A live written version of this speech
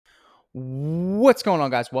What's going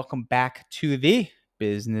on, guys? Welcome back to the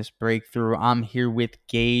Business Breakthrough. I'm here with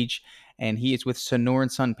Gage, and he is with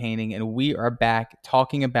Sonoran Sun Painting, and we are back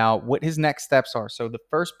talking about what his next steps are. So the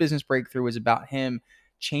first Business Breakthrough is about him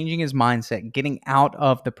changing his mindset, getting out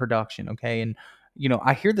of the production, okay? And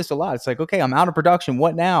I hear this a lot. It's like, okay, I'm out of production.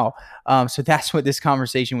 What now? So that's what this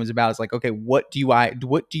conversation was about. It's like, okay, what do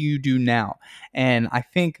you do now? And I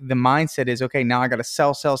think the mindset is, okay, now I got to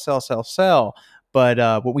sell, sell, sell, sell, sell.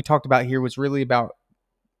 But what we talked about here was really about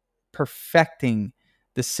perfecting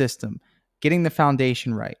the system, getting the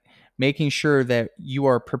foundation right, making sure that you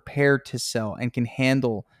are prepared to sell and can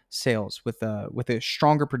handle sales with a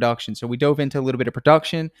stronger production. So we dove into a little bit of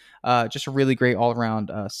production, just a really great all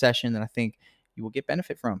around session that I think you will get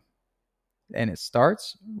benefit from. And it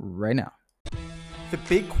starts right now. The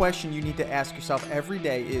big question you need to ask yourself every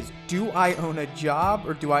day is, do I own a job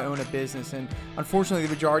or do I own a business? And unfortunately,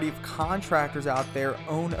 the majority of contractors out there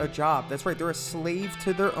own a job. That's right, they're a slave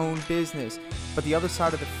to their own business. But the other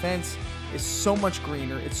side of the fence is so much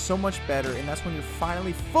greener, it's so much better, and that's when you're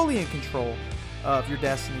finally fully in control of your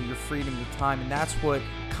destiny, your freedom, your time. And that's what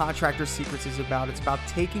Contractor Secrets is about. It's about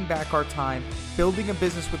taking back our time, building a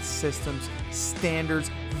business with systems, standards,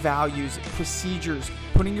 values, procedures,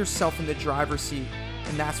 putting yourself in the driver's seat.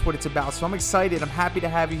 And that's what it's about. So I'm excited. I'm happy to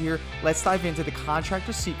have you here. Let's dive into the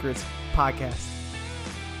Contractor Secrets podcast.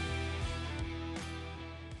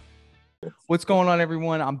 What's going on,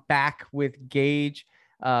 everyone? I'm back with Gage.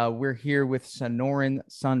 We're here with Sonoran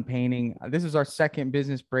Sun Painting. This is our second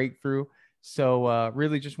business breakthrough. So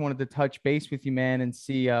really just wanted to touch base with you, man, and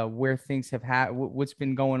see where things have what's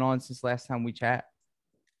been going on since last time we chat.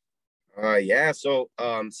 So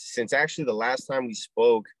since actually the last time we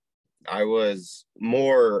spoke, I was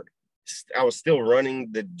still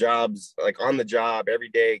running the jobs, like on the job every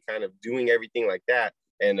day, kind of doing everything like that.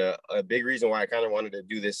 And a big reason why I kind of wanted to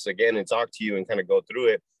do this again and talk to you and kind of go through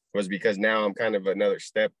it was because now I'm kind of another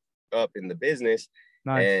step up in the business.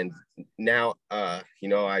 Nice. And now, I'm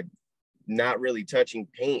not really touching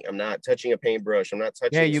paint. I'm not touching a paintbrush. I'm not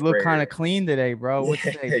touching. Yeah, you look kind of clean today, bro. What's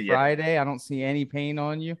today? Yeah. Friday. I don't see any paint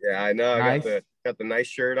on you. Yeah, I know. Nice. I got the nice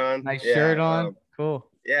shirt on. Nice shirt on. Cool.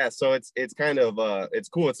 Yeah, so it's kind of it's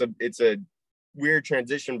cool. It's a weird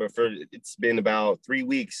transition, but it's been about 3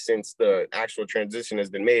 weeks since the actual transition has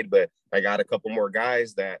been made. But I got a couple more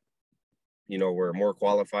guys that were more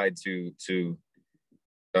qualified to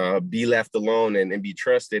be left alone and be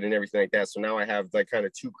trusted and everything like that. So now I have like kind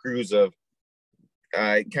of two crews of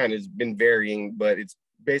it kind of been varying, but it's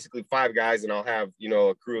basically 5 guys, and I'll have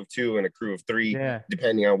a crew of 2 and a crew of 3,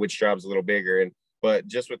 depending on which job's a little bigger. But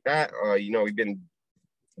just with that, we've been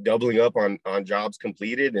doubling up on jobs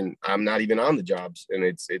completed, and I'm not even on the jobs, and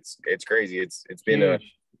it's crazy. It's been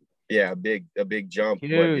a big jump.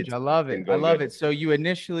 Huge. I love it. I love it. So you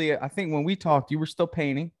initially, I think when we talked, you were still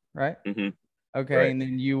painting, right? Mm-hmm. Okay. Right. And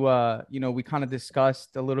then you, we kind of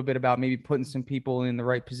discussed a little bit about maybe putting some people in the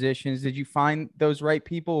right positions. Did you find those right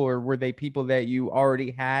people, or were they people that you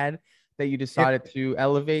already had that you decided to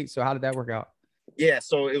elevate? So how did that work out? Yeah.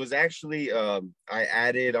 So it was actually, I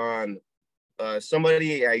added on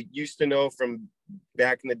somebody I used to know from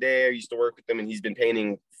back in the day. I used to work with him, and he's been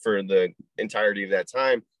painting for the entirety of that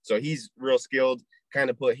time. So he's real skilled. Kind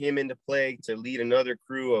of put him into play to lead another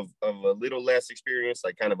crew of a little less experience,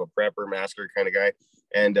 like kind of a prepper, master kind of guy.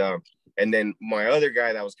 And then my other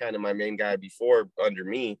guy that was kind of my main guy before under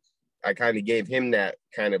me, I kind of gave him that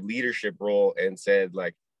kind of leadership role and said,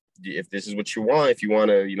 like, if this is what you want, if you want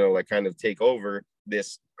to, like kind of take over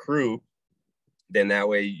this crew, then that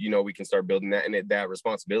way, we can start building that, and that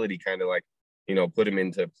responsibility kind of like, put him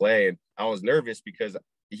into play. And I was nervous because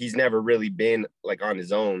he's never really been like on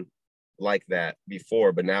his own like that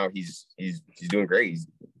before, but now he's doing great. He's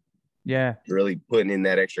really putting in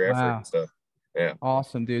that extra effort and stuff. Yeah.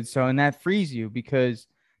 Awesome, dude. So, and that frees you because,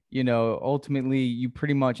 ultimately you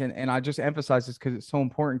pretty much, and I just emphasize this because it's so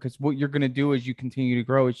important, because what you're going to do as you continue to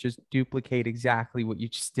grow is just duplicate exactly what you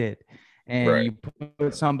just did. And you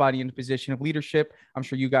put somebody in a position of leadership. I'm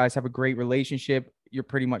sure you guys have a great relationship. You're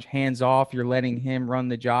pretty much hands off. You're letting him run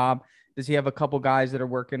the job. Does he have a couple guys that are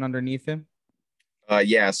working underneath him?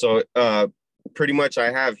 So pretty much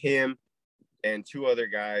I have him and 2 other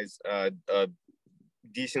guys, a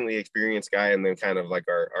decently experienced guy, and then kind of like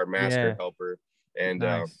our master helper. And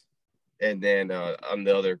nice. And then on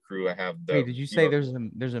the other crew I have the. Wait, did you say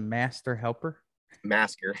there's a master helper?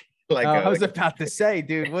 Masker. I was about to say,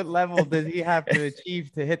 dude, what level does he have to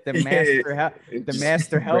achieve to hit the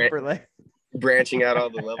master helper? Like branching out all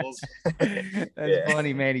the levels. That's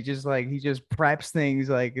funny, man. He just preps things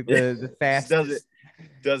like the fastest.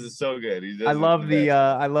 Does it so good. He I does it the love the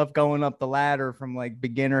best. I love going up the ladder from like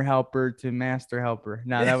beginner helper to master helper.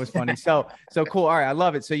 No, that was funny. So cool. All right, I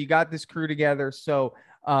love it. So you got this crew together.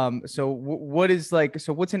 What is like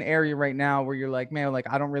what's an area right now where you're like, man, like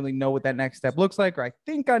I don't really know what that next step looks like, or I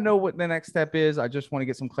think I know what the next step is. I just want to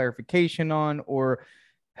get some clarification on, or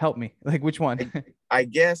help me. Like which one? I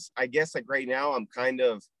guess like right now I'm kind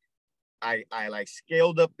of I like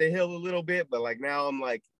scaled up the hill a little bit, but like now I'm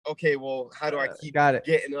like, okay, well, how do I keep Got it.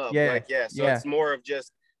 getting up? Yeah. Like, yeah. So Yeah. it's more of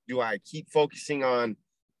just, do I keep focusing on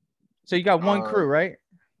So you got one crew, um right?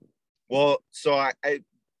 well, so I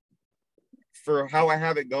for how I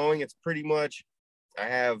have it going, it's pretty much I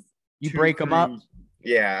have You two break them up crews.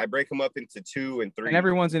 Yeah, I break them up into two and and three.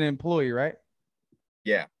 everyone's an employee, right?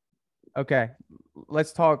 Yeah. Okay,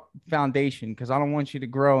 let's talk foundation because I don't want you to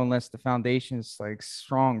grow unless the foundation is like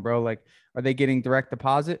strong, bro. Like, are they getting direct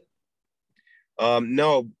deposit?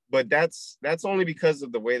 No, but that's only because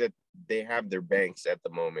of the way that they have their banks at the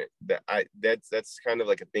moment. That's kind of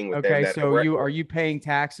like a thing with them Okay, that so we're, you are you paying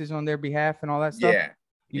taxes on their behalf and all that stuff? yeah,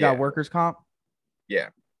 You got yeah, workers comp? yeah,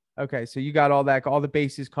 Okay, so you got all that, all the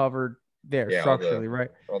bases covered there yeah, structurally, right?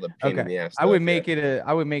 all the pain in Okay, the ass I would stuff. Yeah.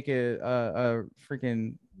 make it a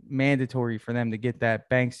freaking mandatory for them to get that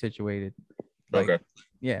bank situated. Like, Okay.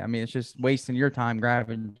 yeah, I mean, it's just wasting your time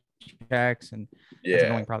grabbing checks, and that's Yeah.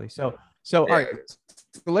 annoying probably. So all Yeah. right,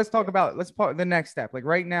 so let's part the next step. Like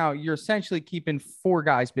right now, you're essentially keeping four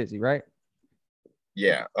guys busy, right?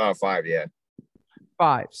 Yeah. Five. Yeah.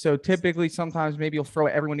 Five. So typically, sometimes maybe you'll throw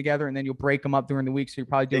everyone together and then you'll break them up during the week. So you're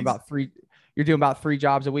probably doing Ex- about three. You're doing about three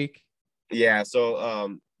jobs a week. yeah.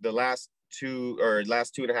 So the last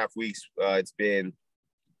 2.5 weeks, it's been,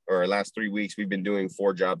 or last 3 weeks, we've been doing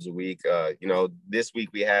 4 jobs a week. This week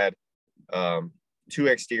we had two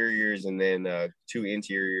exteriors and then two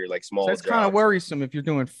interior, like So small that's kind of jobs. worrisome if you're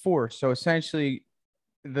doing four. So essentially,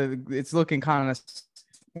 it's looking kind of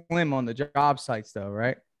slim on the job sites, though,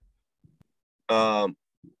 right? Um,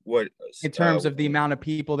 what? In terms of the amount of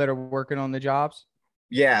people that are working on the jobs.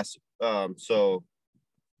 Yes. So,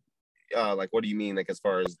 like, what do you mean? Like, as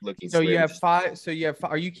far as looking So you slim? have five. So you have.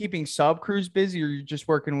 Are you keeping sub crews busy, or you're just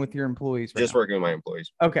working with your employees right Just now? working with my employees.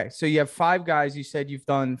 Okay, so you have five guys. You said you've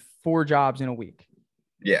done four jobs in a week.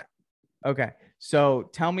 Yeah. Okay, so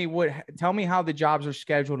tell me how the jobs are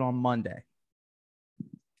scheduled on Monday.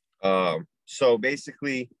 So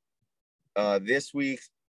basically, this week,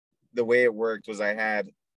 the way it worked was I had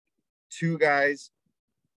two guys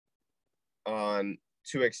on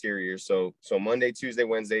two exteriors. So Monday, Tuesday,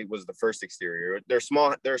 Wednesday was the first exterior. They're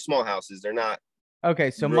small houses. They're not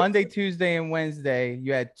Okay, so real. Monday, Tuesday, and Wednesday,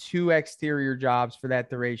 you had two exterior jobs for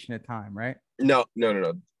that duration of time, right? No, no, no,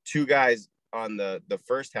 no. Two guys on the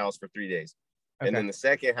first house for 3 days. And Okay. then the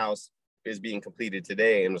second house is being completed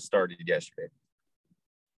today and was started yesterday.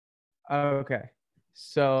 Okay.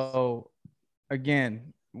 So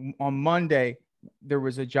again, on Monday, there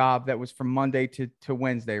was a job that was from Monday to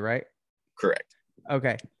Wednesday, right? Correct.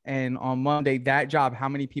 Okay. And on Monday, that job, how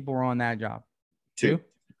many people were on that job? Two.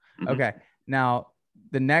 Mm-hmm. Okay. Now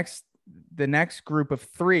the next group of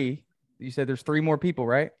three, you said there's three more people,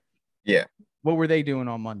 right? Yeah. What were they doing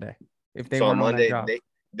on Monday if they So weren't on Monday, on that job?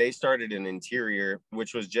 they started an interior,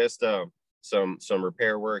 which was just some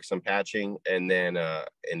repair work, some patching, and then You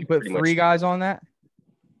and put pretty three much guys on that?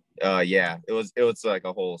 yeah, it was like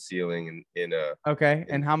a whole ceiling Okay.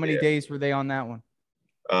 And how many yeah. days were they on that one?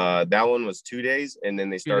 That one was 2 days, and then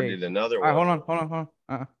they 2 days. started another All right, one. hold on. Hold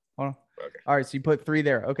on. Okay. All right, so you put three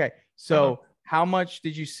there. Okay. So how much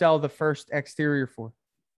did you sell the first exterior for?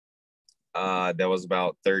 That was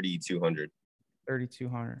about 3,200.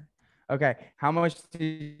 3,200. Okay. How much did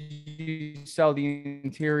you sell the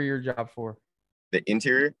interior job for? The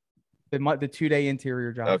interior? The 2-day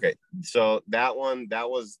interior job. Okay. So that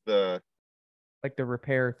was like the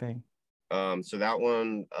repair thing. So that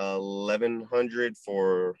one 1,100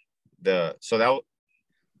 for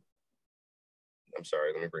I'm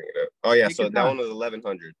sorry, let me bring it up. Oh yeah, so that one was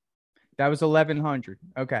 1,100. That was 1,100.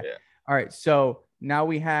 Okay. Yeah. All right. So now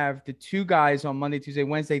we have the two guys on Monday, Tuesday,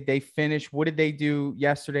 Wednesday. They finished. What did they do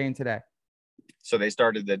yesterday and today? So they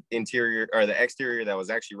started the interior or the exterior that was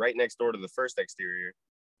actually right next door to the first exterior.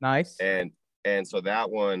 Nice. And so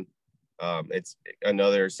that one, it's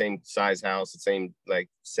another same size house, the same like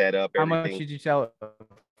setup. How much did you sell it for?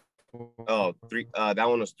 That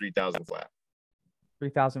one was 3,000 flat.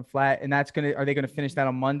 3,000 flat, and are they gonna finish that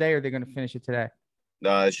on Monday, or are they gonna finish it today?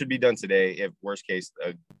 It should be done today. If worst case,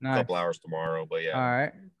 a couple hours tomorrow. But yeah. All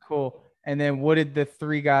right, cool. And then what did the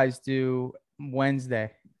three guys do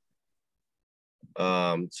Wednesday?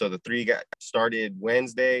 So the three guys started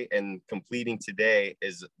Wednesday, and completing today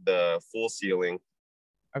is the full ceiling.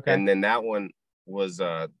 Okay. And then that one was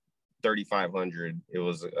 3,500. It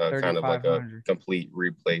was kind of like a 3,500. complete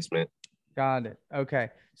replacement. Got it. Okay.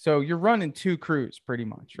 So you're running two crews pretty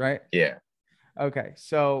much, right? Yeah. Okay.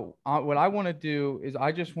 So what I want to do is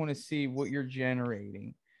I just want to see what you're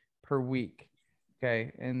generating per week.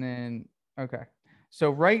 Okay. And then, okay. So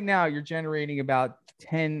right now you're generating about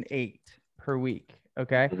 10.8 per week.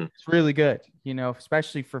 Okay. Mm-hmm. It's really good,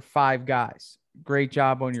 especially for 5 guys. Great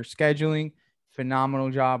job on your scheduling. Phenomenal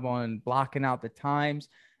job on blocking out the times.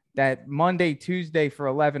 That Monday, Tuesday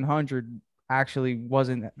for 1,100 actually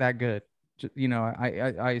wasn't that good.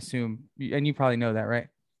 I assume, and you probably know that, right?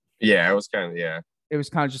 Yeah, it was kind of, yeah. It was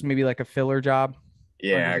kind of just maybe like a filler job.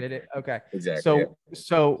 Yeah, Underdid it. Okay. exactly.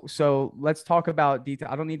 So so let's talk about detail.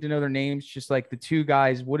 I don't need to know their names, just like the 2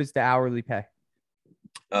 guys. What is the hourly pay?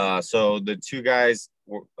 So the 2 guys,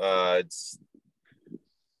 it's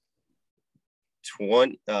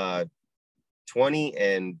 20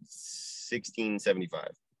 and 16.75.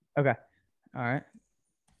 Okay. All right.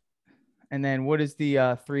 And then what is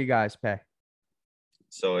the 3 guys pay?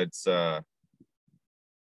 So it's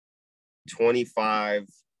 25,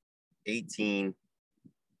 18,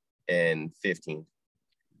 and 15.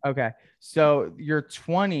 Okay. So you're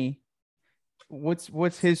 20.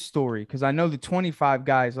 What's his story? Because I know the 25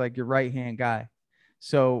 guys like your right hand guy.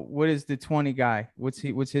 So what is the 20 guy? What's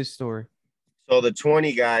his story? So the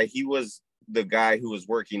 20 guy, he was the guy who was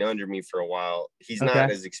working under me for a while. He's not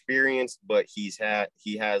Okay. as experienced, but he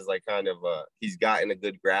has like kind of he's gotten a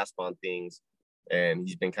good grasp on things, and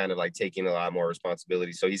he's been kind of like taking a lot more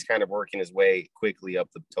responsibility. So he's kind of working his way quickly up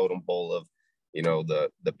the totem pole of,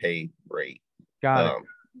 the pay rate. Got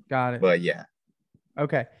it. But yeah.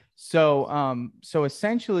 Okay. So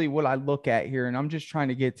essentially what I look at here, and I'm just trying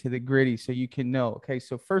to get to the gritty so you can know. Okay.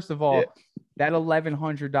 So first of all, that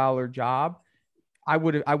 $1,100 job, I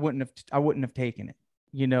wouldn't have taken it,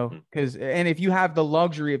 because, and if you have the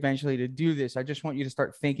luxury eventually to do this, I just want you to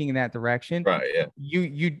start thinking in that direction. Right. Yeah.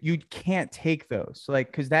 You can't take those, like,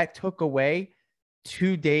 because that took away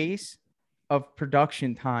 2 days of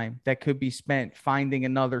production time that could be spent finding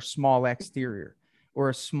another small exterior or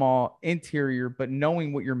a small interior, but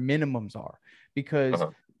knowing what your minimums are, because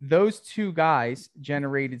those 2 guys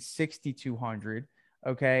generated 6,200.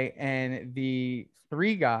 Okay. And the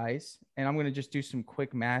 3 guys, and I'm going to just do some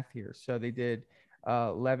quick math here. So they did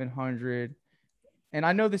 1,100. And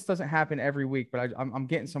I know this doesn't happen every week, but I'm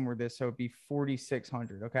getting somewhere with this. So it'd be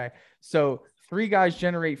 4,600. Okay. So 3 guys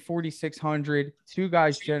generate 4,600. 2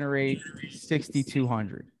 guys generate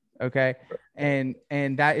 6,200. Okay. And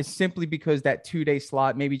that is simply because that 2-day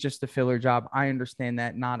slot, maybe just a filler job. I understand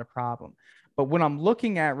that, not a problem. But what I'm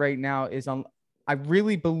looking at right now is I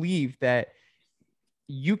really believe that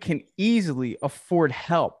you can easily afford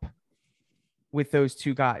help with those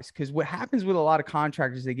 2 guys. Because what happens with a lot of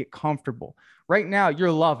contractors, they get comfortable. Right now,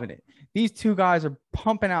 you're loving it. These 2 guys are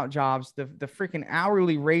pumping out jobs. The freaking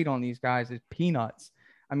hourly rate on these guys is peanuts.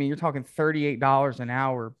 I mean, you're talking $38 an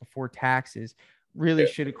hour before taxes. Really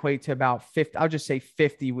should equate to about 50. I'll just say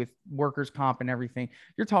 50 with workers' comp and everything.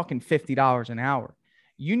 You're talking $50 an hour.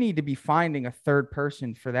 You need to be finding a third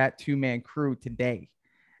person for that 2-man crew today.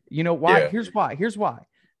 You know why? Yeah. Here's why.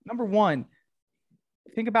 Number one,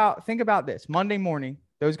 think about this. Monday morning,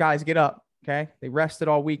 those guys get up. Okay. They rested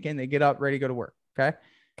all weekend. They get up, ready to go to work. Okay.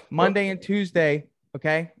 Monday and Tuesday.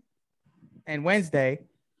 Okay. And Wednesday,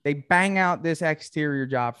 they bang out this exterior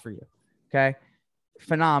job for you. Okay.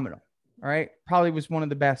 Phenomenal. All right. Probably was one of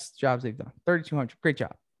the best jobs they've done. 3,200. Great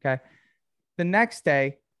job. Okay. The next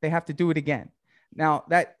day, they have to do it again. Now,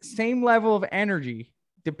 that same level of energy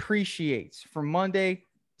depreciates from Monday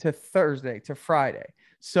to Thursday to Friday.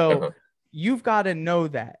 So you've got to know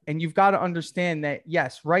that, and you've got to understand that,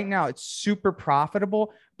 yes, right now it's super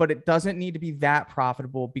profitable, but it doesn't need to be that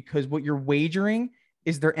profitable, because what you're wagering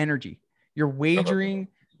is their energy. You're wagering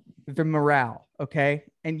the morale. Okay.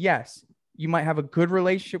 And yes, you might have a good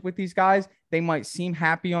relationship with these guys. They might seem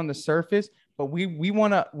happy on the surface, but we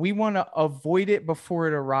want to avoid it before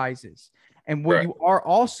it arises. And what you are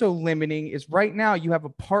also limiting is, right now you have a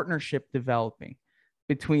partnership developing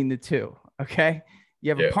between the 2. Okay. You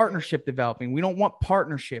have a partnership developing. We don't want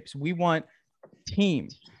partnerships. We want team.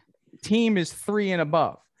 Team is 3 and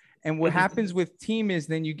above. And what happens with team is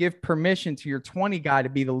then you give permission to your 20 guy to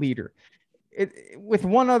be the leader. With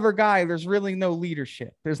one other guy, there's really no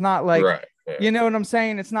leadership. There's not like, you know what I'm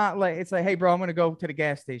saying? It's not like, it's like, hey, bro, I'm going to go to the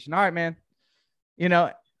gas station. All right, man.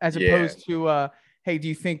 As opposed to, hey, do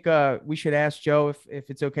you think we should ask Joe if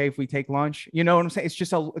it's okay if we take lunch? You know what I'm saying? It's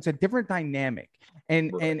just it's a different dynamic.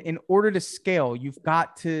 And in order to scale, you've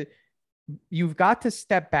got to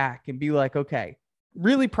step back and be like, okay,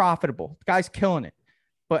 really profitable. The guy's killing it.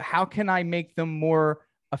 but how can I make them more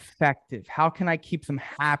effective? How can I keep them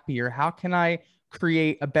happier? How can I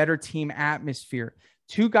create a better team atmosphere?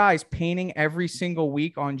 Two guys painting every single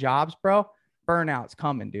week on jobs, bro, burnout's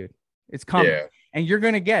coming, dude. It's coming. Yeah. And you're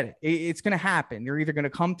going to get it. It's going to happen. They're either going to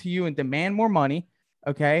come to you and demand more money,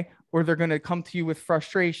 okay, or they're going to come to you with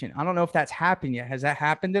frustration. I don't know if that's happened yet. Has that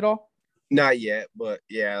happened at all? Not yet, but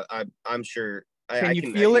yeah, I'm sure Can I you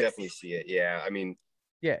can feel it? definitely see it. Yeah, I mean,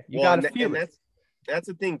 Yeah, you well, got to feel and it. that's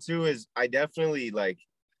the thing too, is I definitely like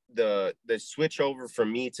the switch over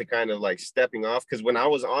from me to kind of like stepping off, because when I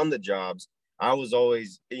was on the jobs, I was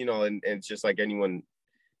always, and it's just like anyone,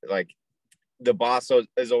 like the boss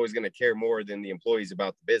is always going to care more than the employees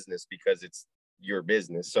about the business because it's your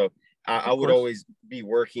business. So I Of would course. always be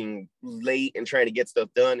working late and trying to get stuff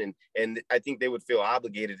done, and I think they would feel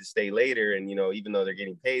obligated to stay later. And even though they're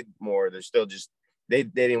getting paid more, they're still just they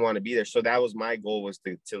didn't want to be there. So that was my goal, was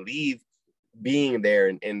to leave being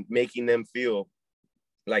there and making them feel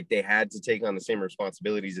like they had to take on the same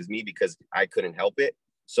responsibilities as me because I couldn't help it.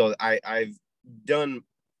 So I've done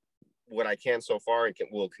what I can so far and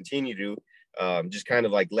will continue to just kind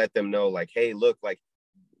of like let them know, like, hey, look, like,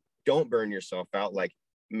 don't burn yourself out. Like,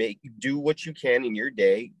 do what you can in your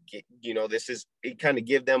day. This is it, kind of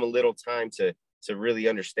give them a little time to really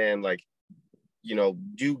understand, like,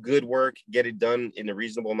 do good work, get it done in a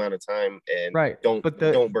reasonable amount of time, and Right. don't But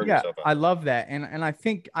don't burn yeah, yourself out. I love that. And I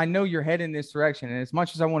think I know you're heading in this direction. And as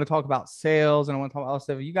much as I want to talk about sales and I want to talk about all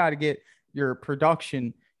stuff, you got to get your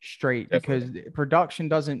production straight, because Definitely. production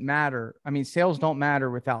doesn't matter. I mean, sales don't matter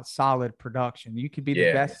without solid production. You could be the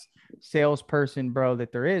Yeah. best salesperson, bro,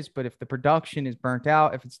 that there is. But if the production is burnt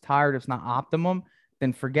out, if it's tired, if it's not optimum,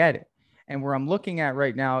 then forget it. And where I'm looking at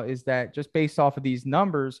right now is that just based off of these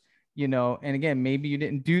numbers, and again, maybe you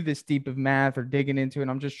didn't do this deep of math or digging into it.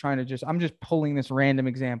 I'm just pulling this random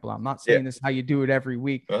example. I'm not Yeah. saying this is how you do it every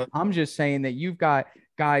week. Uh-huh. I'm just saying that you've got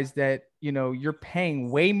guys that, you're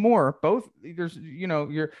paying way more. Both there's,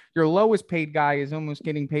 your lowest paid guy is almost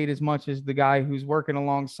getting paid as much as the guy who's working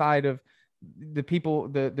alongside of the people,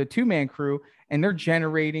 the two-man crew, and they're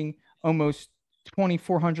generating almost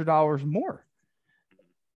 $2,400 more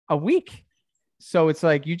a week. So it's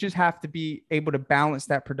like you just have to be able to balance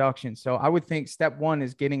that production. So I would think step one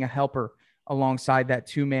is getting a helper alongside that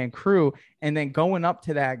two-man crew, and then going up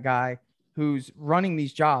to that guy who's running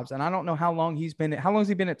these jobs. And I don't know how long how long has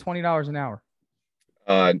he been at $20 an hour?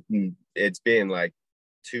 Uh, it's been like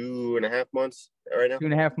 2.5 months right now.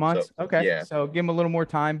 2.5 months. So Okay. yeah. So give him a little more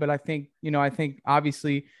time. But I think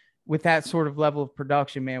obviously with that sort of level of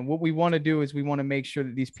production, man, what we want to do is we want to make sure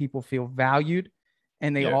that these people feel valued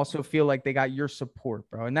and they Yeah. also feel like they got your support,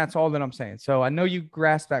 bro. And that's all that I'm saying. So I know you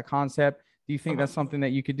grasp that concept. Do you think Uh-huh. that's something that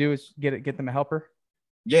you could do, is get them a helper?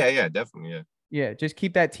 Yeah, definitely. Yeah. Yeah, just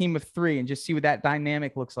keep that team of three and just see what that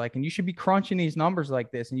dynamic looks like. And you should be crunching these numbers like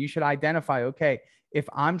this, and you should identify, okay, if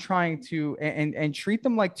I'm trying to and treat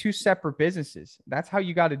them like two separate businesses. That's how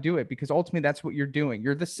you got to do it, because ultimately that's what you're doing.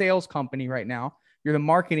 You're the sales company right now. You're the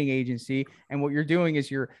marketing agency, and what you're doing is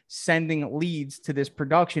you're sending leads to this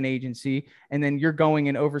production agency, and then you're going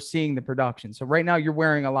and overseeing the production. So right now you're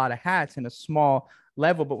wearing a lot of hats in a small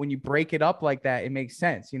level, but when you break it up like that, it makes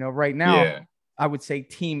sense. Right now Yeah. I would say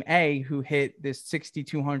Team A, who hit this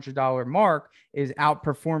 $6,200 mark, is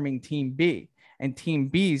outperforming Team B. And Team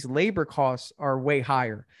B's labor costs are way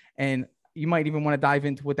higher. And you might even want to dive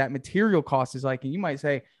into what that material cost is like. And you might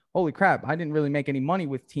say, holy crap, I didn't really make any money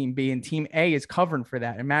with Team B, and Team A is covering for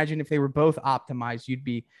that. Imagine if they were both optimized, you'd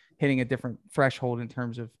be hitting a different threshold in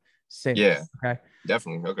terms of Yeah. sales. Okay.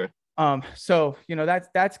 Definitely. Okay. So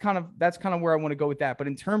that's kind of where I want to go with that. But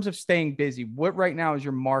in terms of staying busy, what right now is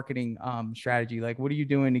your marketing strategy? Like, what are you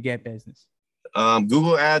doing to get business?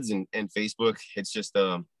 Google ads and Facebook. It's just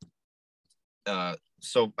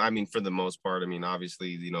so I mean, for the most part, I mean,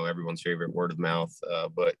 obviously, everyone's favorite, word of mouth.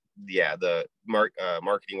 But yeah, the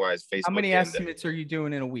marketing wise, How Facebook many and estimates are you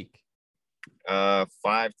doing in a week? 5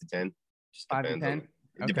 to 10. Just Five to depends on ten. it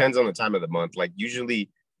Okay. depends on the time of the month. Like usually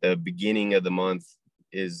the beginning of the month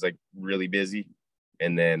is like really busy,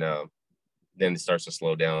 and then it starts to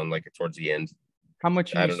slow down like towards the end. How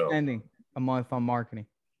much are I you don't know. spending a month on marketing?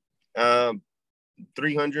 Um,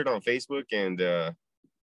 300 on Facebook and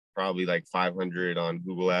probably like 500 on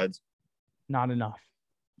Google Ads. Not enough,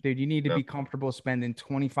 dude. You need to No. be comfortable spending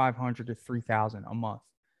 2,500 to 3,000 a month.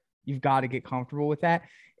 You've got to get comfortable with that.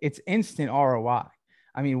 It's instant ROI.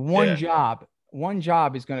 I mean, Yeah. one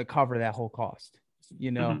job is going to cover that whole cost.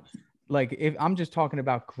 Mm-hmm. Like if I'm just talking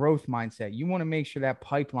about growth mindset, you want to make sure that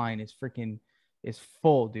pipeline is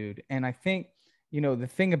full, dude. And I think, the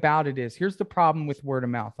thing about it is, here's the problem with word of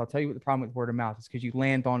mouth. I'll tell you what the problem with word of mouth is, because you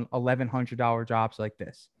land on $1,100 jobs like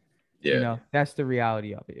this. Yeah. That's the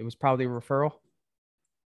reality of it. It was probably a referral.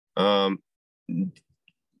 Um,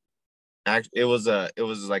 Actually, it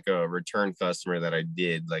was like a return customer that I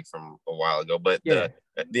did like from a while ago, but Yeah,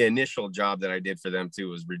 the initial job that I did for them too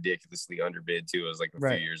was ridiculously underbid too. It was like a few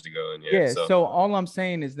right. years ago, and yeah, Yeah. so So all I'm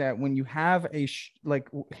saying is that when you have here's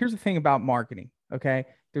the thing about marketing. Okay.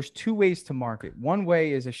 There's two ways to market. One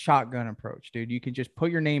way is a shotgun approach, dude. You can just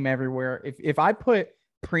put your name everywhere. If I put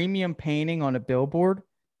premium painting on a billboard,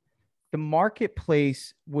 the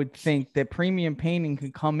marketplace would think that premium painting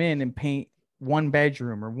could come in and paint one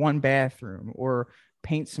bedroom or one bathroom, or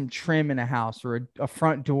paint some trim in a house, or a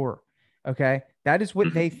front door. Okay. That is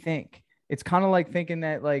what they think. It's kind of like thinking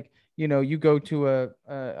that, like, you go to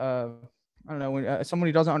I don't know, when someone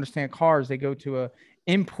who doesn't understand cars, they go to a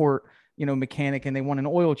import, mechanic, and they want an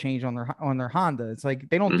oil change on their Honda. It's like,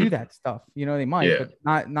 they don't do mhm. that stuff. They might, Yeah,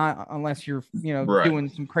 but not unless you're, right. doing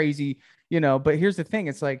some crazy, but here's the thing.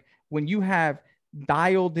 It's like, when you have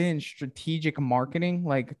dialed in strategic marketing,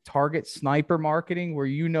 like target sniper marketing, where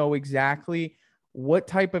exactly what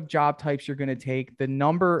type of job types you're going to take, the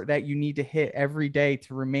number that you need to hit every day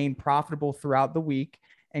to remain profitable throughout the week,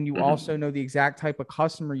 and you Mhm. also know the exact type of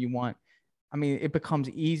customer you want. I mean, it becomes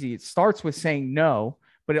easy. It starts with saying no,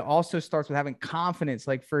 but it also starts with having confidence.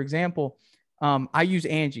 Like, for example, I use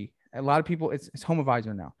Angie. A lot of people, it's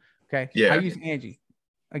HomeAdvisor now. Okay. I Yeah, use Angie.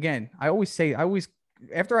 Again, I always,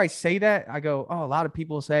 after I say that, I go, oh, a lot of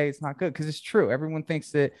people say it's not good, because it's true. Everyone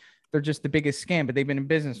thinks that they're just the biggest scam, but they've been in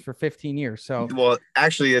business for 15 years. So, well,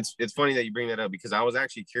 actually, it's funny that you bring that up because I was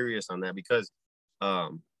actually curious on that because,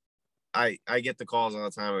 um, I get the calls all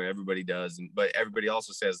the time, and everybody does, but everybody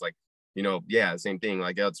also says like, yeah, the same thing.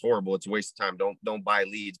 Like, that's horrible. It's a waste of time. Don't buy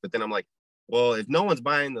leads. But then I'm like, well, if no one's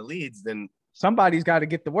buying the leads, then somebody's got to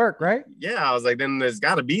get the work, right? yeah, I was like, then there's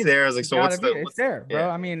got to be there. I was like, It's so got to what's be. the It's what's there, yeah, bro.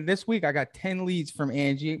 I mean, this week I got 10 leads from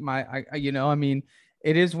Angie. I mean,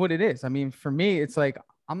 it is what it is. I mean, for me, it's like,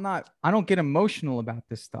 I don't get emotional about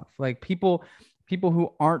this stuff. Like, people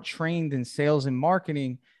who aren't trained in sales and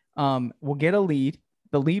marketing, will get a lead.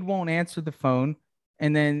 The lead won't answer the phone,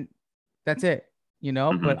 and then that's it. But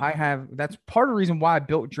mm-hmm, that's part of the reason why I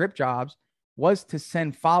built Drip Jobs, was to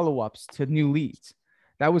send follow-ups to new leads.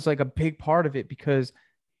 That was like a big part of it, because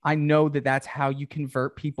I know that that's how you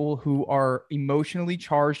convert people who are emotionally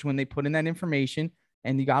charged when they put in that information.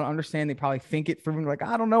 And you got to understand, they probably think it through and like,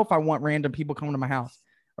 I don't know if I want random people coming to my house,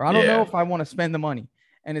 or I don't know yeah, if I want to spend the money.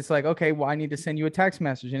 And it's like, okay, well, I need to send you a text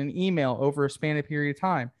message and an email over a span of period of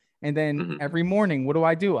time. And then mm-hmm, every morning, what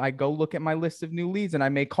do? I go look at my list of new leads, and I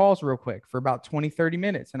make calls real quick for about 20, 30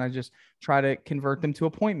 minutes. And I just try to convert them to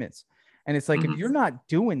appointments. And it's like, if mm-hmm. you're not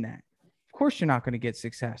doing that, of course you're not going to get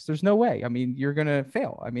success. There's no way. I mean, you're going to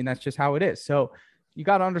fail. I mean, that's just how it is. So you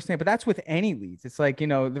got to understand, but that's with any leads. It's like,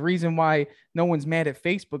 the reason why no one's mad at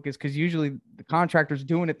Facebook is because usually the contractors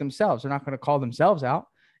doing it themselves. They're not going to call themselves out.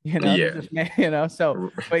 They're Yeah, just,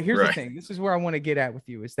 so, but here's the right, thing. This is where I want to get at with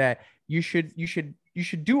you, is that you should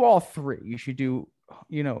do all three. You should do,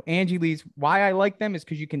 Angie leads. Why I like them is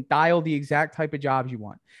because you can dial the exact type of jobs you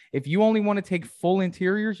want. If you only want to take full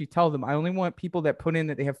interiors, you tell them, I only want people that put in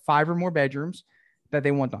that they have 5 or more bedrooms that they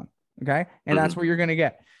want done. Okay. And mm-hmm, that's what you're going to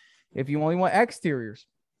get. If you only want exteriors,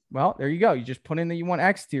 well, there you go. You just put in that you want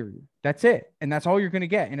exterior. That's it. And that's all you're going to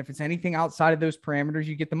get. And if it's anything outside of those parameters,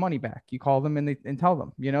 you get the money back. You call them and tell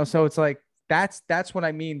them, so it's like, that's what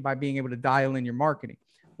I mean by being able to dial in your marketing.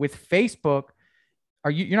 With Facebook,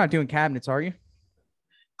 you're not doing cabinets, are you?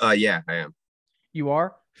 yeah, I am. You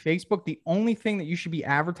are. Facebook, the only thing that you should be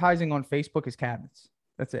advertising on Facebook is cabinets.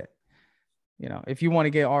 That's it. If you want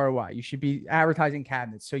to get ROI, you should be advertising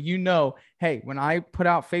cabinets. So, hey, when I put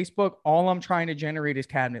out Facebook, all I'm trying to generate is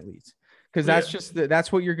cabinet leads, because Yeah,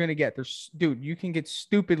 that's what you're going to get. Dude, you can get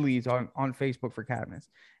stupid leads on Facebook for cabinets.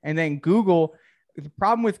 And then Google, the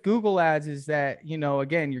problem with Google ads is that,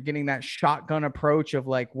 again, you're getting that shotgun approach of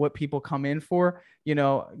like what people come in for.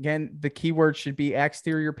 Again, the keyword should be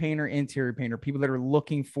exterior painter, interior painter, people that are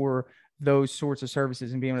looking for those sorts of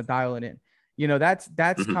services and being able to dial it in. That's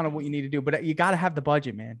mm-hmm, kind of what you need to do, but you got to have the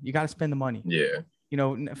budget, man. You got to spend the money, yeah,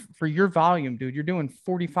 for your volume, dude. You're doing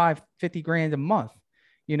 45, 50 grand a month.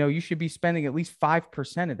 You should be spending at least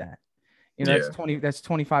 5% of that. yeah, That's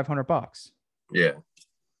 $2,500. yeah.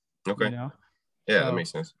 you Okay, know yeah, that so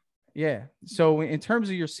makes sense. yeah. So in terms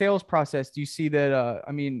of your sales process, do you see that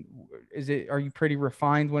I mean, are you pretty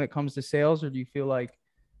refined when it comes to sales, or do you feel like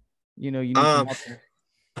you need some Um, help there?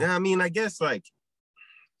 yeah, I mean, I guess I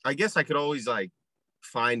could always like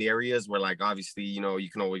find areas where like obviously you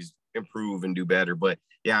can always improve and do better. But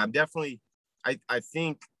yeah, I'm definitely I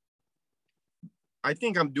think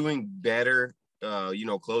I'm doing better,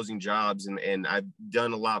 closing jobs, and I've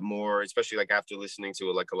done a lot more, especially like after listening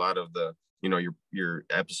to like a lot of the, your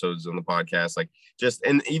episodes on the podcast, like just,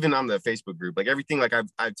 and even on the Facebook group, like everything, like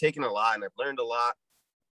I've taken a lot and I've learned a lot.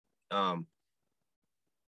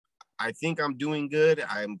 I think I'm doing good.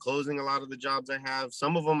 I'm closing a lot of the jobs I have.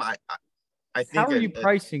 Some of them, I How think, are you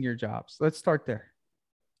pricing your jobs? Let's start there.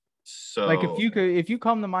 Like so, if you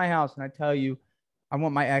come to my house and I tell you I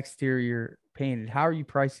want my exterior painted, how are you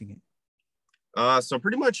pricing it? so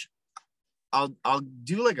pretty much I'll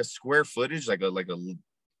do like a square footage, like a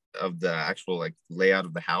of the actual like layout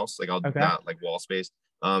of the house. Like I'll Okay. not like wall space.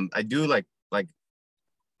 I do like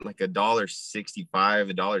 $1.65,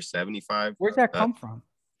 $1.75. Where's that come from?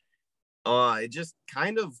 It just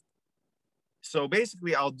kind of, so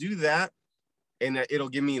basically I'll do that and it'll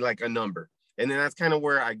give me like a number. And then that's kind of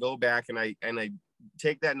where I go back and I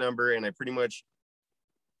take that number and I pretty much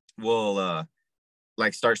will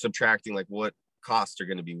like start subtracting like what costs are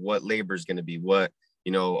going to be, what labor is going to be, what,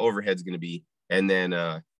 overhead's going to be. And then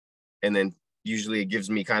usually it gives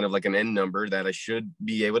me kind of like an end number that I should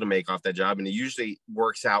be able to make off that job. And it usually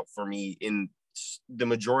works out for me in the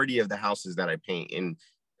majority of the houses that I paint in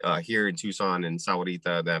here in Tucson and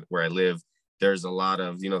Sahuarita, that where I live. There's a lot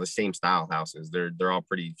of, the same style houses. They're all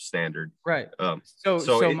pretty standard. Right.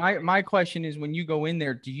 My question is, when you go in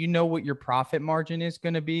there, do you know what your profit margin is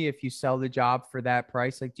going to be if you sell the job for that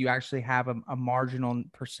price? Like, do you actually have a marginal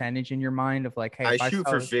percentage in your mind of like, hey, I shoot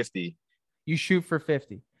for 50. You shoot for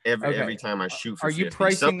 50 every time I shoot for 50. Are you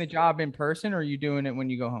pricing the job in person, or are you doing it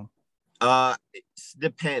when you go home? It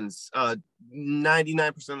depends.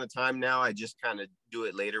 99% of the time now, I just kind of do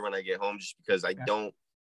it later when I get home, just because I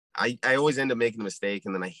always end up making a mistake,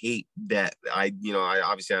 and then I hate that I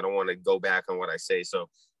obviously I don't want to go back on what I say. So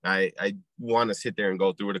I want to sit there and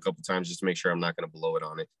go through it a couple times just to make sure I'm not going to blow it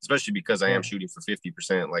on it, especially because I am shooting for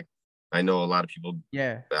 50%. Like, I know a lot of people,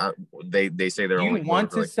 they say they're only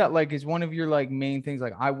want to sell, like, is one of your like main things,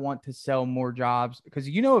 like, I want to sell more jobs, because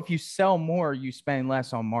if you sell more, you spend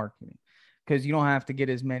less on marketing because you don't have to get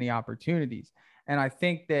as many opportunities. And I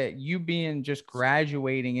think that you being just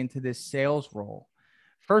graduating into this sales role,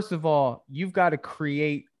 first of all, you've got to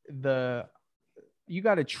trailblaze the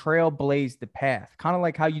path, kind of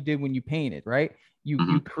like how you did when you painted, right? You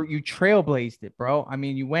trailblazed it, bro. I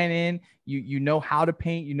mean, you went in, you know how to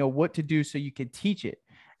paint, you know what to do so you could teach it.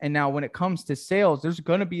 And now when it comes to sales, there's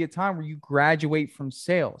going to be a time where you graduate from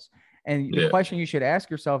sales. And the question you should ask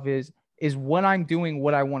yourself is what I'm doing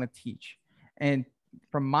what I want to teach? And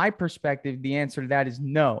from my perspective, the answer to that is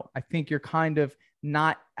no. I think you're kind of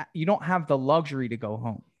you don't have the luxury to go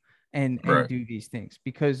home and do these things,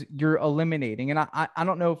 because you're eliminating. And I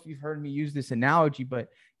don't know if you've heard me use this analogy, but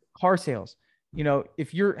car sales,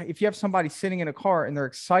 if you have somebody sitting in a car and they're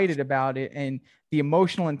excited about it and the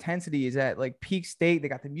emotional intensity is at like peak state, they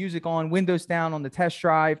got the music on, windows down on the test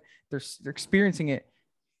drive, they're experiencing it.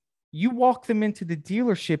 You walk them into the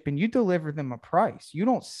dealership and you deliver them a price. You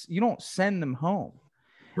don't send them home.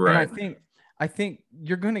 Right. And I think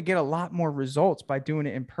you're going to get a lot more results by doing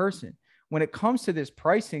it in person. When it comes to this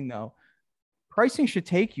pricing, though, pricing should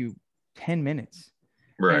take you 10 minutes.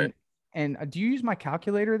 Right. And do you use my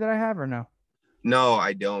calculator that I have or no? No,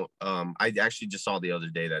 I don't. I actually just saw the other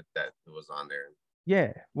day that it was on there.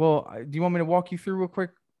 Yeah. Well, do you want me to walk you through real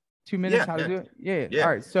quick? 2 minutes how to do it? Yeah. All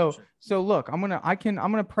right. So look, I'm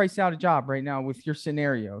gonna price out a job right now with your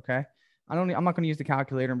scenario. Okay. I'm not gonna use the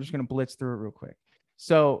calculator. I'm just gonna blitz through it real quick.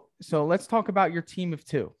 So let's talk about your team of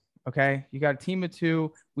two. Okay. You got a team of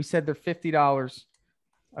two. We said they're $50.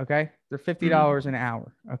 Okay. They're $50 an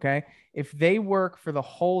hour. Okay. If they work for the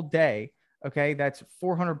whole day, okay, that's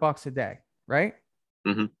 $400 a day, right?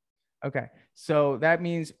 Mm-hmm. Okay. So that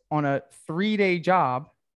means on a 3-day job,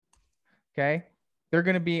 okay, they're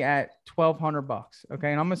going to be at $1,200.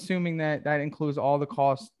 Okay. And I'm assuming that includes all the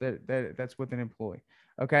costs that's with an employee.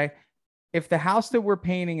 Okay. If the house that we're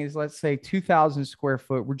painting is, let's say, 2,000 square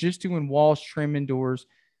foot, we're just doing walls, trim, and doors.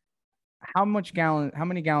 How many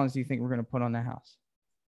gallons do you think we're going to put on the house?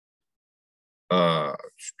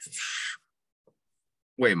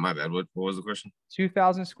 Wait, my bad. What was the question?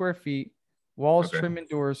 2,000 square feet, walls, trim, and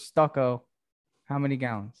doors, stucco. How many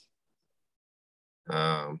gallons?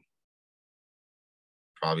 Probably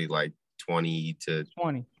like 20 to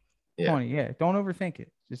 20. Yeah. 20. Yeah. Don't overthink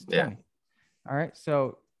it. Just 20. Yeah. All right.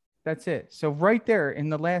 So that's it. So right there in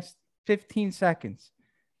the last 15 seconds,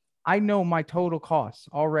 I know my total costs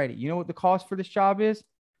already. You know what the cost for this job is?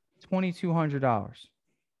 $2,200.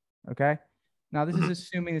 Okay. Now, this is Mhm.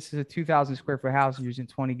 assuming this is a 2,000 square foot house using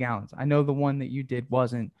 20 gallons. I know the one that you did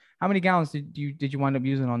wasn't. How many gallons did you wind up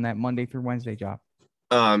using on that Monday through Wednesday job?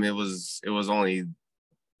 It was only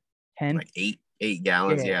 10? like eight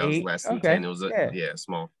gallons. Yeah, Yeah, it was 8. less than Okay. 10. It was Yeah. yeah,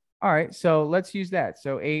 small. All right. So let's use that.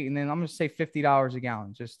 So 8, and then I'm going to say $50 a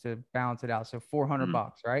gallon just to balance it out. So 400 Mhm.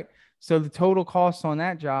 bucks, right? So the total cost on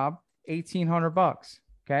that job, 1,800 bucks.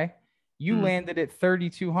 Okay. You Mhm. landed at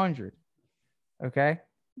 3,200. Okay.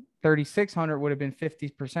 3,600 would have been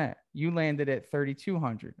 50%. You landed at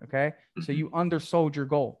 3,200. Okay. So Mhm. you undersold your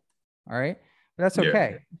goal. All right. But that's Yeah.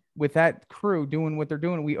 okay. With that crew doing what they're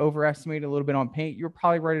doing, we overestimated a little bit on paint. You're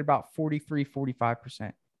probably right at about 43,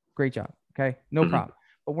 45%. Great job. Okay. No Mhm. problem.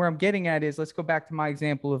 But where I'm getting at is let's go back to my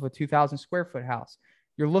example of a 2,000 square foot house.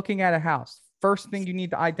 You're looking at a house. First thing you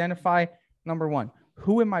need to identify, number one,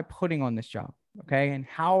 who am I putting on this job? Okay, and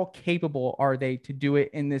how capable are they to do it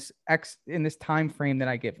in this time frame that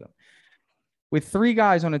I give them? With three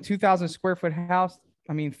guys on a 2,000 square foot house,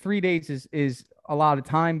 I mean, 3 days is a lot of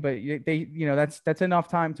time, but that's enough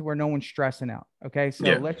time to where no one's stressing out. Okay, so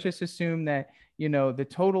Yeah. let's just assume that the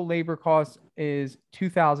total labor cost is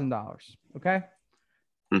 $2,000. Okay,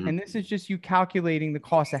 Mhm. and this is just you calculating the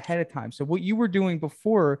cost ahead of time. So what you were doing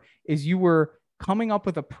before is you were coming up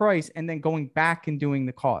with a price and then going back and doing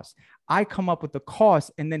the cost. I come up with the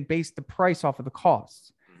cost and then base the price off of the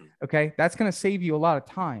costs. Mhm. Okay. That's going to save you a lot of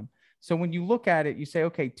time. So when you look at it, you say,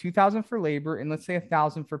 okay, 2,000 for labor and let's say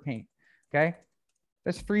 1,000 for paint. Okay.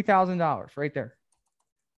 That's $3,000 right there.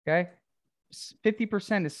 Okay.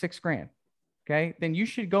 50% is 6 grand. Okay. Then you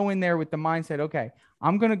should go in there with the mindset, okay,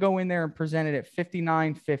 I'm going to go in there and present it at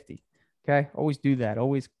 59.50. Okay. Always do that.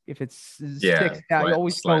 Always, if it's Yeah. six, you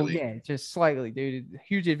always go, Slightly. yeah, just slightly, dude.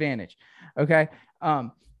 Huge advantage. Okay.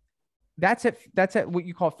 Um, that's at what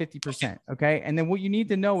you call 50%. Okay. And then what you need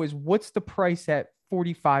to know is what's the price at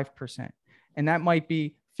 45%. And that might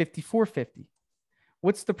be 54.50.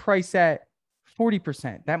 What's the price at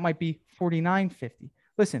 40%? That might be 49.50.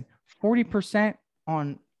 Listen, 40%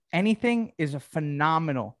 on anything is a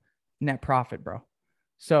phenomenal net profit, bro.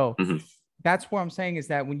 So Mhm. that's what I'm saying is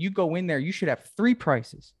that when you go in there, you should have three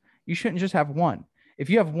prices. You shouldn't just have one. If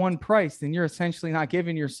you have one price, then you're essentially not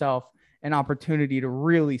giving yourself an opportunity to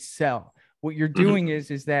really sell. What you're Mhm. doing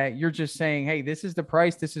is that you're just saying, hey, this is the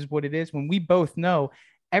price, this is what it is. When we both know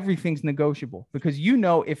everything's negotiable because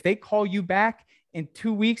if they call you back in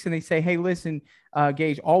 2 weeks and they say, hey, listen,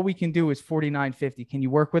 Gage, all we can do is 49.50. Can you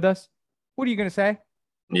work with us? What are you going to say?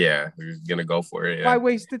 Yeah. We're gonna go for it. Why Yeah.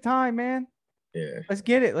 waste the time, man? Yeah. Let's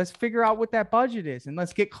get it. Let's figure out what that budget is and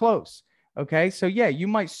let's get close. Okay. So yeah, you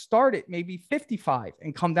might start at maybe 55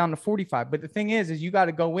 and come down to 45. But the thing is you got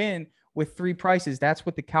to go in with three prices. That's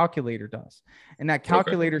what the calculator does. And that Okay.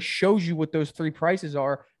 calculator shows you what those three prices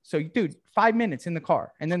are. So dude, 5 minutes in the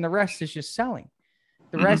car. And then the rest is just selling.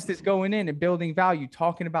 The Mhm. rest is going in and building value,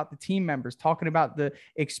 talking about the team members, talking about the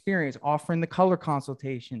experience, offering the color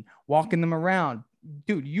consultation, walking them around.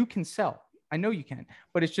 Dude, you can sell. I know you can,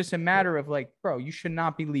 but it's just a matter of like, bro, you should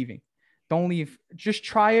not be leaving. Don't leave. Just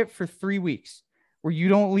try it for 3 weeks where you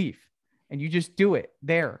don't leave and you just do it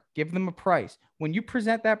there. Give them a price. When you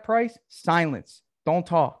present that price, silence. Don't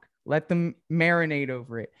talk. Let them marinate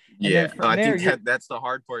over it. And then Yeah. No, from I there, think you're that's the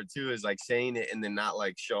hard part too, is like saying it and then not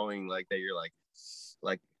like showing like that you're like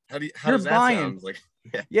how you're does that buying. sound? Like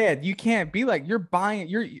yeah. Yeah, you can't be like you're buying.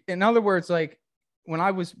 In other words, like when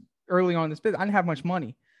I was early on in this business, I didn't have much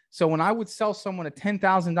money. So when I would sell someone a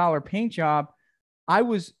 $10,000 paint job, I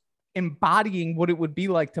was embodying what it would be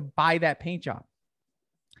like to buy that paint job.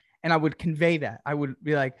 And I would convey that. I would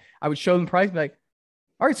be like, I would show them the price, be like,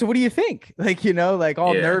 all right, so what do you think? Like, like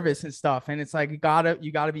all Yeah. nervous and stuff. And it's like you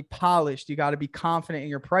gotta be polished. You gotta be confident in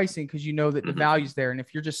your pricing because you know that the Mhm. value's there. And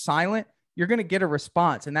if you're just silent, you're gonna get a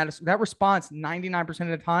response. And that response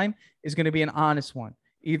 99% of the time is gonna be an honest one.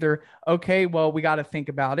 Either, okay, well, we got to think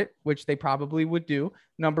about it, which they probably would do.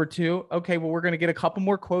 Number two, okay, well, we're going to get a couple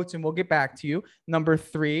more quotes and we'll get back to you. Number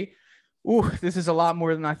three, ooh, this is a lot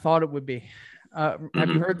more than I thought it would be. Have you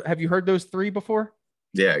Mhm. heard those three before?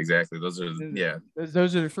 Yeah, exactly. Those are yeah.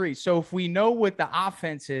 Those are the three. So if we know what the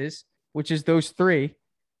offense is, which is those three,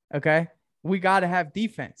 okay, we got to have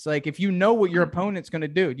defense. Like if you know what your Mhm. opponent's going to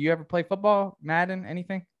do. Do you ever play football, Madden,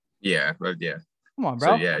 anything? Yeah, but yeah. Come on, So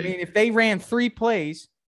bro. yeah, I mean, if they ran three plays,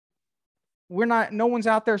 no one's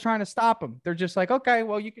out there trying to stop them. They're just like, okay,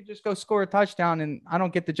 well, you could just go score a touchdown and I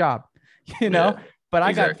don't get the job, you know. yeah, But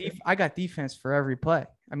exactly. I got defense for every play.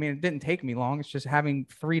 I mean, it didn't take me long. It's just having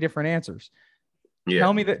three different answers. Yeah.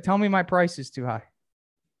 Tell me my price is too high.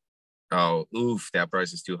 Oh, oof, that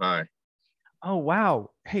price is too high. Oh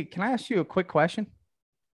wow. Hey, can I ask you a quick question?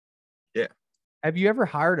 Yeah. Have you ever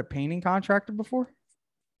hired a painting contractor before?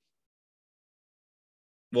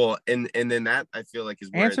 Well, and then that I feel like is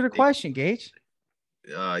where Answer the question, Gage.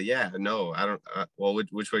 yeah, no, I don't. Well,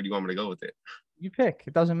 which way do you want me to go with it? You pick.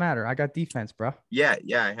 It doesn't matter. I got defense, bro. Yeah,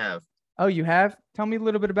 I have. Oh, you have? Tell me a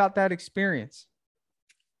little bit about that experience.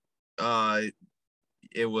 Uh,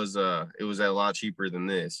 it was a lot cheaper than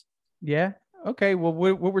this. Yeah. Okay. Well,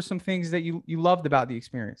 what were some things that you loved about the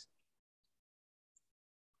experience?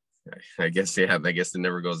 I guess yeah, I guess it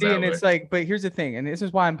never goes See, that and way. it's like, but here's the thing, and this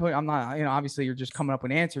is why I'm not, obviously you're just coming up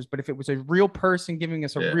with answers, but if it was a real person giving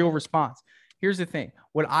us a Yeah, real response, here's the thing.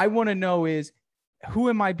 What I want to know is who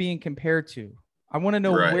am I being compared to? I want to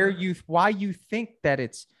know right, why you think that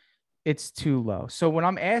it's too low. So when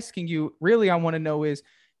I'm asking you, really, I want to know is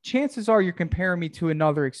chances are you're comparing me to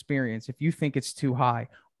another experience if you think it's too high,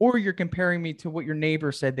 or you're comparing me to what your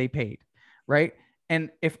neighbor said they paid, right? And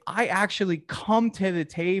if I actually come to the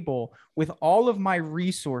table with all of my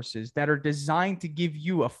resources that are designed to give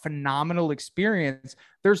you a phenomenal experience,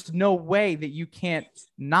 there's no way that you can't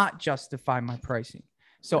not justify my pricing.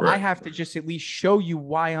 So I right. have to just at least show you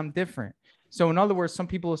why I'm different. So in other words, some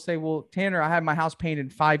people will say, well, Tanner, I had my house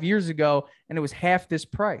painted 5 years ago and it was half this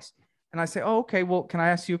price. And I say, oh, okay, well, can I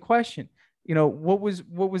ask you a question? What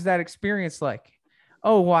was that experience like?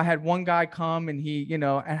 Oh, well, I had one guy come and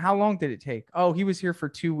and how long did it take? Oh, he was here for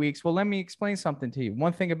 2 weeks. Well, let me explain something to you.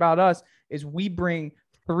 One thing about us is we bring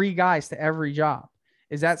 3 guys to every job.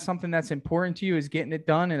 Is that something that's important to you? Is getting it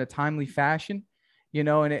done in a timely fashion?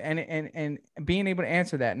 And being able to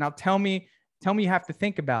answer that. Now tell me you have to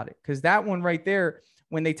think about it, because that one right there,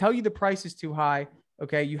 when they tell you the price is too high,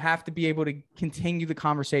 okay, you have to be able to continue the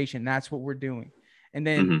conversation. That's what we're doing. And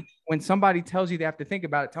then Mm-hmm. when somebody tells you they have to think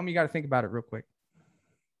about it, tell me you got to think about it real quick.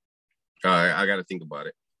 I got to think about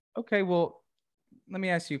it. Okay, well, let me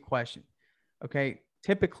ask you a question. Okay,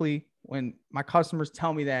 typically when my customers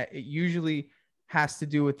tell me that, it usually has to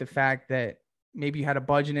do with the fact that maybe you had a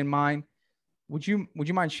budget in mind. Would you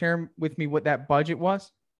mind sharing with me what that budget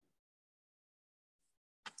was?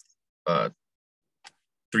 Uh,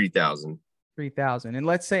 3,000. 3,000. And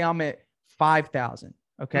let's say I'm at 5,000.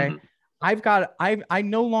 Okay. Mm-hmm. I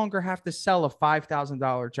no longer have to sell a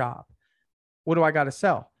 $5,000 job. What do I got to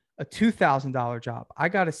sell? A $2,000 job. I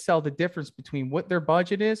got to sell the difference between what their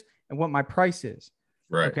budget is and what my price is.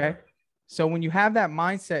 Right. Okay. So when you have that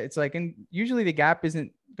mindset, it's like, and usually the gap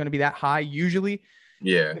isn't going to be that high. Usually,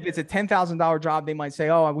 Yeah. if it's a $10,000 job, they might say,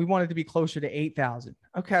 "Oh, we want it to be closer to 8,000."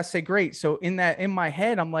 Okay, I say, "Great." So in my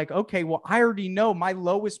head, I'm like, "Okay, well, I already know my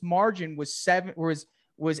lowest margin was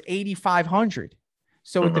 8,500.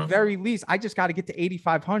 So at the Uh-huh. very least, I just got to get to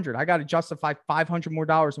 8,500. I got to justify $500 more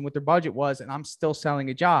dollars than what their budget was, and I'm still selling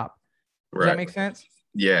a job." Does that Right. make sense?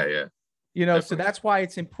 Yeah. So Definitely. that's why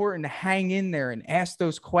it's important to hang in there and ask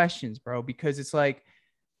those questions, bro, because it's like,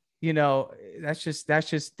 you know, that's just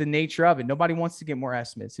the nature of it. Nobody wants to get more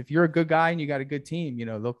estimates. If you're a good guy and you got a good team,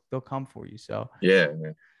 they'll come for you. So Yeah.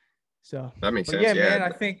 so That makes but sense. yeah, Yeah. man,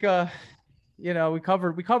 I think we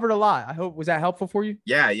covered a lot. I hope, was that helpful for you?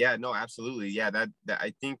 Yeah. No, absolutely. Yeah. That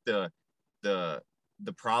I think the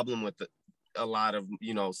the problem with a lot of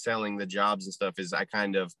selling the jobs and stuff is I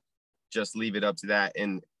kind of just leave it up to that,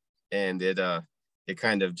 and it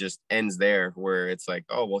kind of just ends there, where it's like,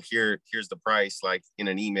 oh well, here's the price, like in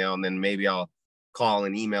an email, and then maybe I'll call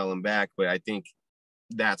and email them back. But I think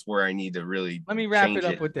that's where I need to really Let me wrap it change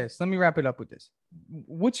up it. with this.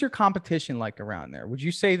 What's your competition like around there? Would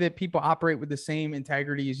you say that people operate with the same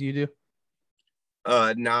integrity as you do?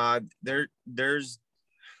 Nah, there's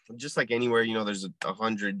just like anywhere, there's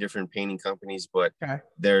 100 different painting companies, but Okay.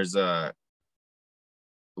 there's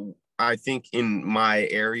I think in my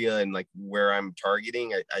area and like where I'm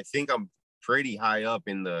targeting, I think I'm pretty high up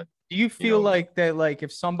in the, Do you you feel know, like that, like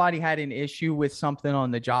if somebody had an issue with something on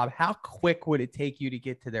the job, how quick would it take you to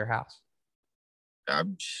get to their house?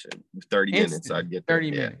 I'm 30 minutes, Instantly, I'd get there. 30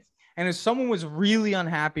 Yeah. minutes. And if someone was really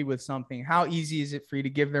unhappy with something, how easy is it for you to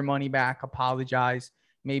give their money back, apologize,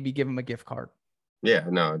 maybe give them a gift card? Yeah.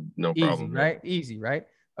 No Easy, problem. Yeah. right? Easy, right?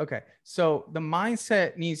 Okay. So the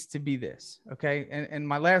mindset needs to be this. Okay. And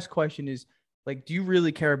my last question is, like, do you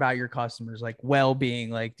really care about your customers, like well-being?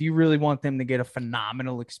 Like, do you really want them to get a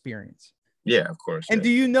phenomenal experience? Yeah. Of course. And Yeah. do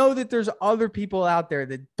you know that there's other people out there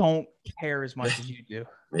that don't care as much as you do?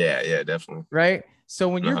 Yeah. Definitely. Right? So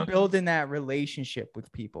when you're Uh-huh. building that relationship with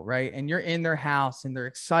people, right? And you're in their house and they're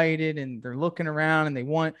excited and they're looking around and they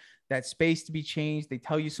want that space to be changed. They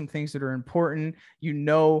tell you some things that are important. You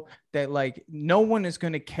know that like no one is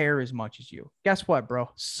going to care as much as you. Guess what, bro?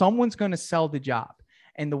 Someone's going to sell the job.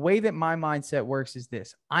 And the way that my mindset works is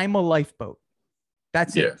this: I'm a lifeboat.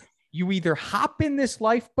 That's Yeah. it. You either hop in this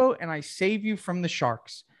lifeboat and I save you from the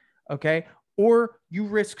sharks, okay? Or you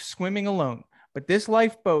risk swimming alone. But this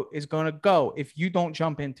lifeboat is going to go if you don't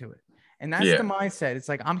jump into it. And that's the mindset. It's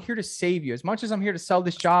like, I'm here to save you. As much as I'm here to sell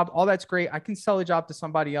this job, all that's great. I can sell a job to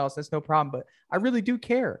somebody else. That's no problem. But I really do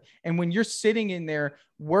care. And when you're sitting in there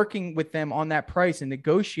working with them on that price and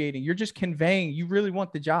negotiating, you're just conveying you really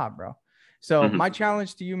want the job, bro. So my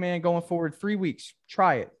challenge to you, man, going forward, 3 weeks,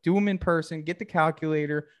 try it. Do them in person, get the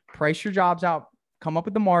calculator, price your jobs out, come up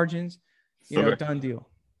with the margins, done deal.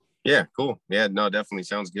 Yeah, cool. Yeah, no, definitely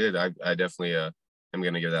sounds good. I definitely am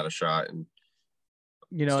going to give that a shot and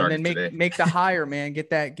and then make the hire, man. Get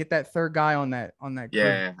that third guy on that crew.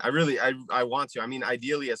 Yeah, I want to. I mean,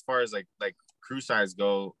 ideally, as far as like crew size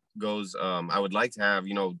goes, I would like to have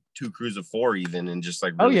 2 crews of 4 even, and just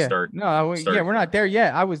like really start. No, we're not there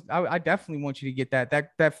yet. I definitely want you to get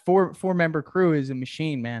that 4 member crew is a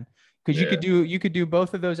machine, man. Because you could do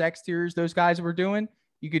both of those exteriors those guys were doing.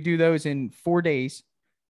 You could do those in 4 days.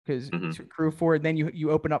 Because crew 4, then you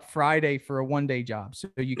open up Friday for a 1-day job, so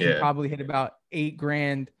you can probably hit about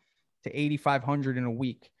 $8,000 to $8,500 in a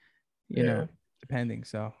week, depending.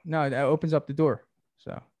 So no, that opens up the door.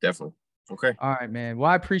 So definitely. Okay. All right, man. Well,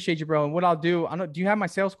 I appreciate you, bro. And what I'll do, do you have my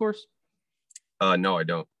sales course? No, I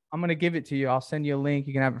don't. I'm gonna give it to you. I'll send you a link.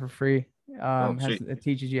 You can have it for free. It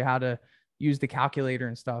teaches you how to use the calculator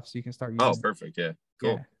and stuff, so you can start using. Oh, perfect. Yeah.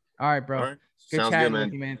 Cool. Yeah. All right, bro. All right. Good Sounds chatting good, man.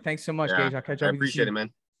 with you, man. Thanks so much, Gage. I'll catch up with you. I appreciate it, man.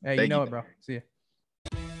 Hey, Thank you. It, bro. See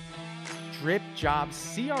ya. Drip Jobs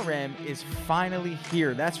CRM is finally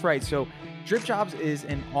here. That's right. So Drip Jobs is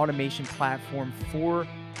an automation platform for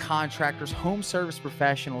contractors, home service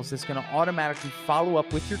professionals that's going to automatically follow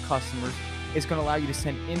up with your customers. It's going to allow you to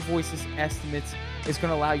send invoices, estimates. It's going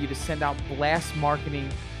to allow you to send out blast marketing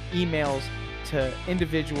emails to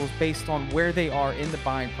individuals based on where they are in the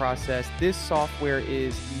buying process. This software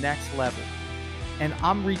is next level. And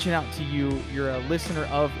I'm reaching out to you. You're a listener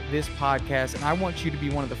of this podcast, and I want you to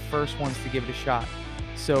be one of the first ones to give it a shot.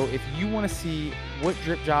 So if you want to see what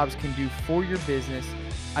Drip Jobs can do for your business,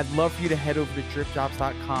 I'd love for you to head over to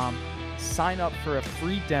dripjobs.com, sign up for a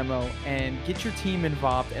free demo, and get your team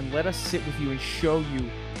involved, and let us sit with you and show you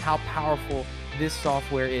how powerful this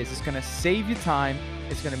software is. It's going to save you time.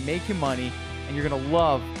 It's going to make you money, and you're going to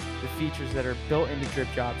love the features that are built into Drip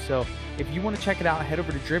Jobs. So if you want to check it out, head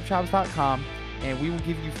over to dripjobs.com. And we will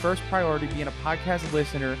give you first priority being a podcast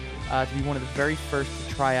listener to be one of the very first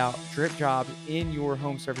to try out Drip Jobs in your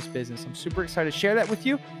home service business. I'm super excited to share that with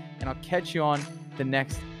you, and I'll catch you on the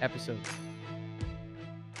next episode.